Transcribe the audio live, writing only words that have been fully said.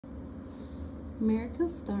Miracle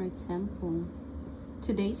Star Temple.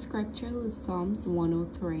 Today's scripture is Psalms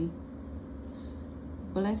 103.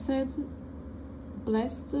 Bless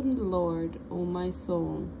the Lord, O my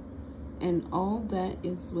soul, and all that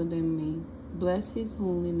is within me. Bless his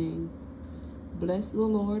holy name. Bless the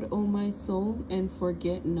Lord, O my soul, and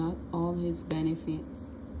forget not all his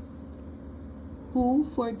benefits. Who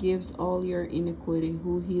forgives all your iniquity,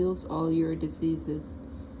 who heals all your diseases,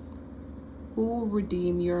 who will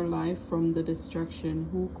redeem your life from the destruction,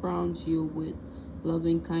 who crowns you with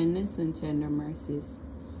loving kindness and tender mercies,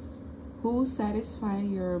 who satisfy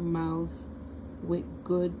your mouth with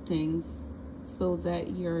good things, so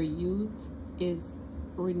that your youth is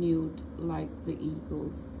renewed like the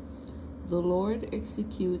eagles. The Lord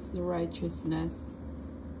executes the righteousness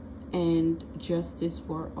and justice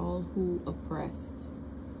for all who oppressed.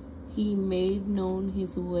 He made known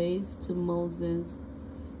his ways to Moses,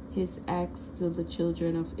 his acts to the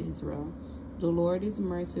children of Israel. The Lord is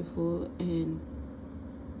merciful and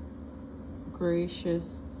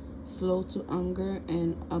gracious, slow to anger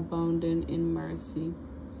and abounding in mercy.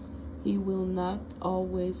 He will not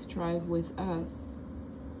always strive with us,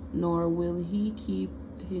 nor will he keep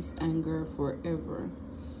his anger forever.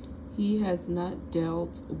 He has not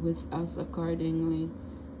dealt with us accordingly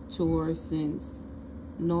to our sins,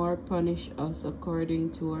 nor punished us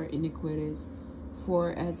according to our iniquities.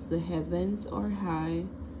 For as the heavens are high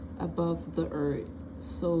above the earth,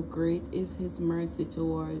 so great is his mercy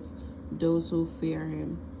towards those who fear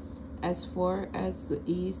him. As far as the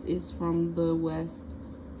east is from the west,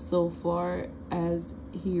 so far as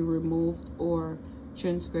he removed our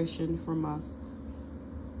transgression from us.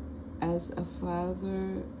 As a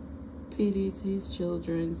father pities his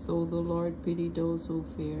children, so the Lord pities those who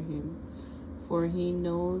fear him. For he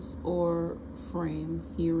knows our frame,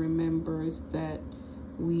 he remembers that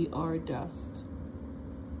we are dust.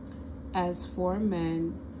 As for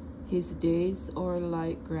man, his days are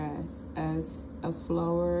like grass, as a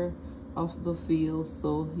flower of the field,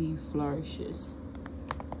 so he flourishes.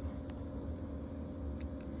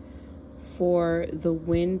 For the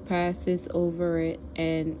wind passes over it,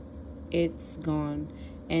 and it's gone,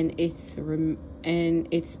 and its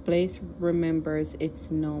place remembers it's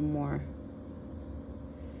no more.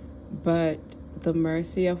 But the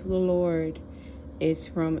mercy of the Lord is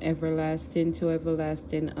from everlasting to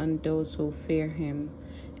everlasting on those who fear him,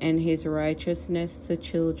 and his righteousness to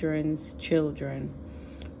children's children,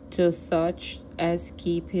 to such as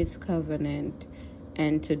keep his covenant,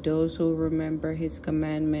 and to those who remember his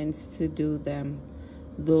commandments to do them.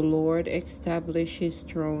 The Lord established his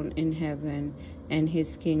throne in heaven, and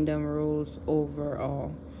his kingdom rules over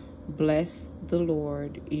all. Bless the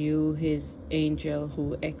Lord, you his angel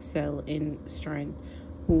who excel in strength,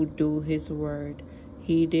 who do his word,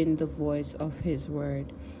 heeding the voice of his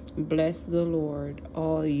word. Bless the Lord,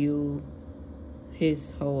 all you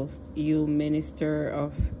his host, you minister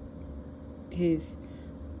of his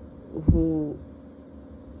who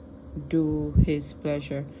do his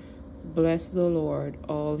pleasure. Bless the Lord,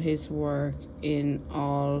 all his work in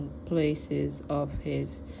all places of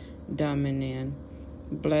his dominion.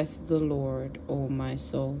 Bless the Lord, O my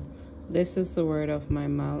soul. This is the word of my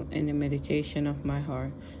mouth and the meditation of my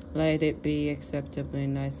heart. Let it be acceptable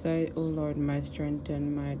in thy sight, O Lord, my strength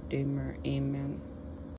and my redeemer. Amen.